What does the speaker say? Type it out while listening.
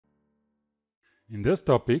In this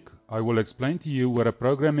topic, I will explain to you what a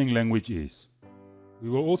programming language is. We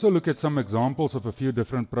will also look at some examples of a few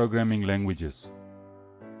different programming languages.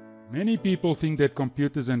 Many people think that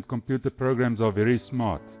computers and computer programs are very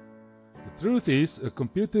smart. The truth is, a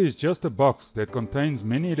computer is just a box that contains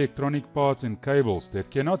many electronic parts and cables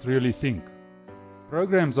that cannot really think.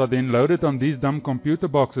 Programs are then loaded on these dumb computer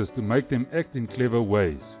boxes to make them act in clever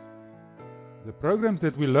ways. The programs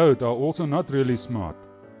that we load are also not really smart.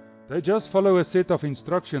 They just follow a set of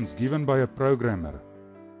instructions given by a programmer.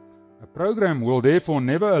 A program will therefore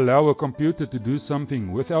never allow a computer to do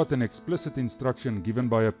something without an explicit instruction given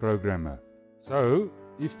by a programmer. So,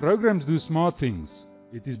 if programs do smart things,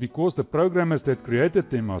 it is because the programmers that created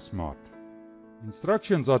them are smart.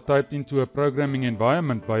 Instructions are typed into a programming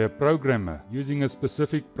environment by a programmer using a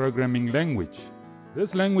specific programming language.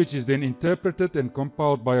 This language is then interpreted and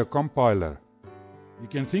compiled by a compiler. You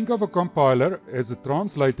can think of a compiler as a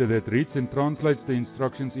translator that reads and translates the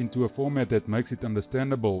instructions into a format that makes it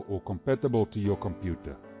understandable or compatible to your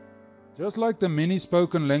computer. Just like the many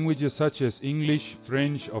spoken languages such as English,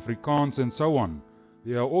 French, Afrikaans and so on,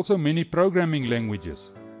 there are also many programming languages.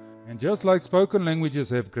 And just like spoken languages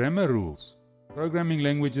have grammar rules, programming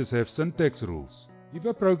languages have syntax rules. If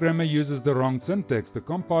a programmer uses the wrong syntax, the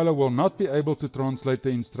compiler will not be able to translate the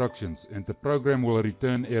instructions and the program will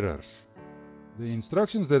return errors. The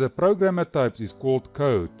instructions that a programmer types is called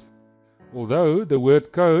code. Although the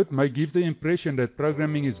word code may give the impression that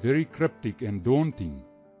programming is very cryptic and daunting,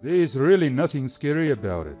 there is really nothing scary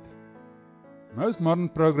about it. Most modern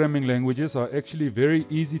programming languages are actually very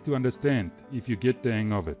easy to understand if you get the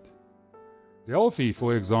hang of it. Delphi,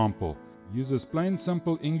 for example, uses plain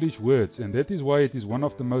simple English words, and that is why it is one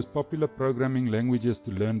of the most popular programming languages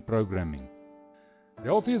to learn programming.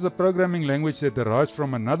 Delphi is a programming language that derives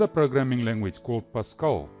from another programming language called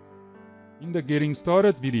Pascal. In the Getting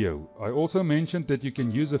Started video, I also mentioned that you can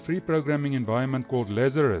use a free programming environment called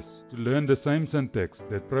Lazarus to learn the same syntax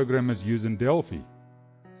that programmers use in Delphi.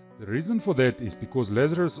 The reason for that is because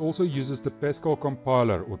Lazarus also uses the Pascal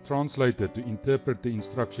compiler or translator to interpret the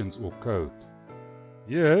instructions or code.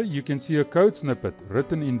 Here you can see a code snippet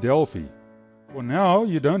written in Delphi. For now,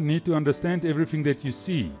 you don't need to understand everything that you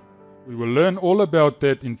see. We will learn all about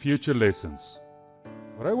that in future lessons.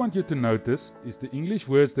 What I want you to notice is the English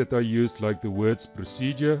words that are used, like the words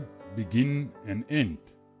procedure, begin and end.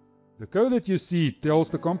 The code that you see tells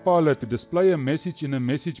the compiler to display a message in a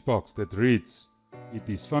message box that reads, "It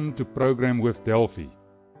is fun to program with Delphi."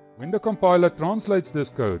 When the compiler translates this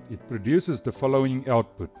code, it produces the following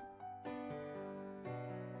output.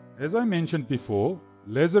 As I mentioned before,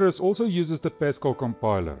 Lazarus also uses the Pascal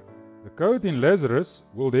compiler. The code in Lazarus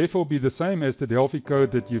will therefore be the same as the Delphi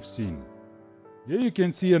code that you've seen. Here you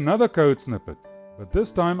can see another code snippet, but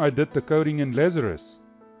this time I did the coding in Lazarus.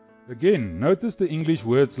 Again, notice the English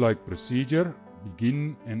words like procedure,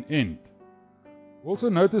 begin and end. Also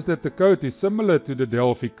notice that the code is similar to the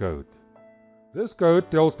Delphi code. This code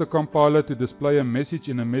tells the compiler to display a message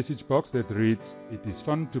in a message box that reads, "It is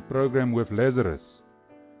fun to program with Lazarus."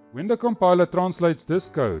 When the compiler translates this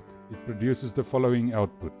code, it produces the following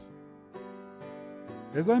output.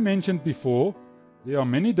 As I mentioned before, there are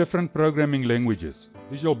many different programming languages.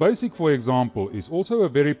 Visual Basic, for example, is also a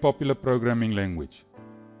very popular programming language.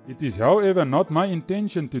 It is, however, not my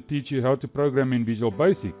intention to teach you how to program in Visual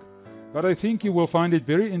Basic, but I think you will find it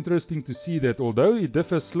very interesting to see that although it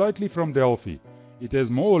differs slightly from Delphi, it has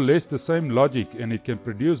more or less the same logic and it can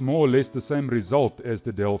produce more or less the same result as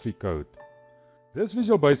the Delphi code. This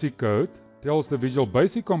Visual Basic code tells the Visual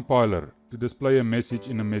Basic compiler to display a message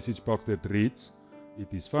in a message box that reads,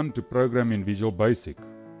 "It is fun to program in Visual Basic."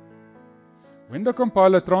 When the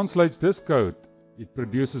compiler translates this code, it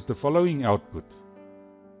produces the following output.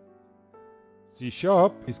 C#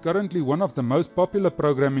 is currently one of the most popular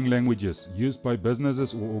programming languages used by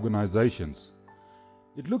businesses or organizations.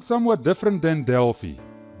 It looks somewhat different than Delphi.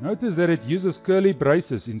 Notice that it uses curly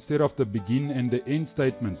braces instead of the begin and the end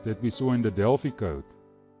statements that we saw in the Delphi code.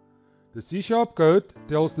 The C# code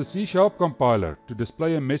tells the C# compiler to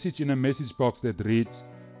display a message in a message box that reads,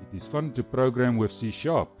 "It is fun to program with C#.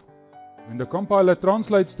 When the compiler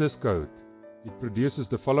translates this code, it produces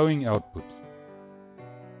the following output.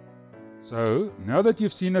 So, now that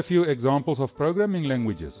you've seen a few examples of programming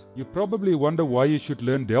languages, you probably wonder why you should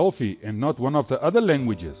learn Delphi and not one of the other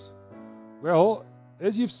languages. Well,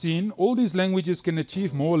 as you've seen, all these languages can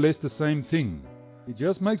achieve more or less the same thing. It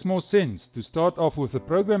just makes more sense to start off with a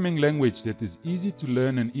programming language that is easy to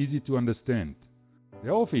learn and easy to understand.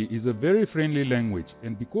 Delphi is a very friendly language,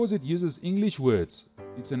 and because it uses English words,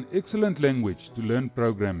 it's an excellent language to learn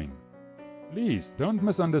programming. Please, don't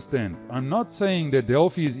misunderstand. I'm not saying that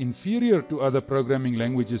Delphi is inferior to other programming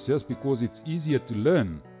languages just because it's easier to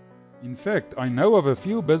learn. In fact, I know of a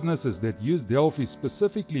few businesses that use Delphi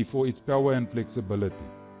specifically for its power and flexibility.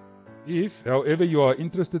 If, however, you are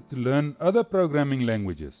interested to learn other programming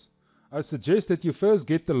languages, I suggest that you first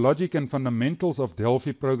get the logic and fundamentals of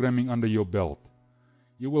Delphi programming under your belt.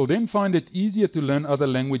 You will then find it easier to learn other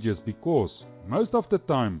languages because, most of the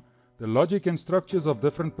time, the logic and structures of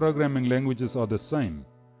different programming languages are the same.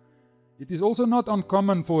 It is also not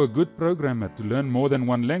uncommon for a good programmer to learn more than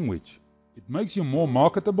one language. It makes you more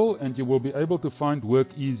marketable and you will be able to find work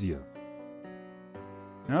easier.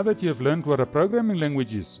 Now that you have learned what a programming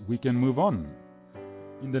language is, we can move on.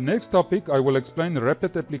 In the next topic, I will explain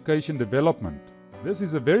rapid application development. This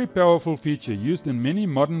is a very powerful feature used in many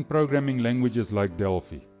modern programming languages like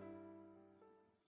Delphi.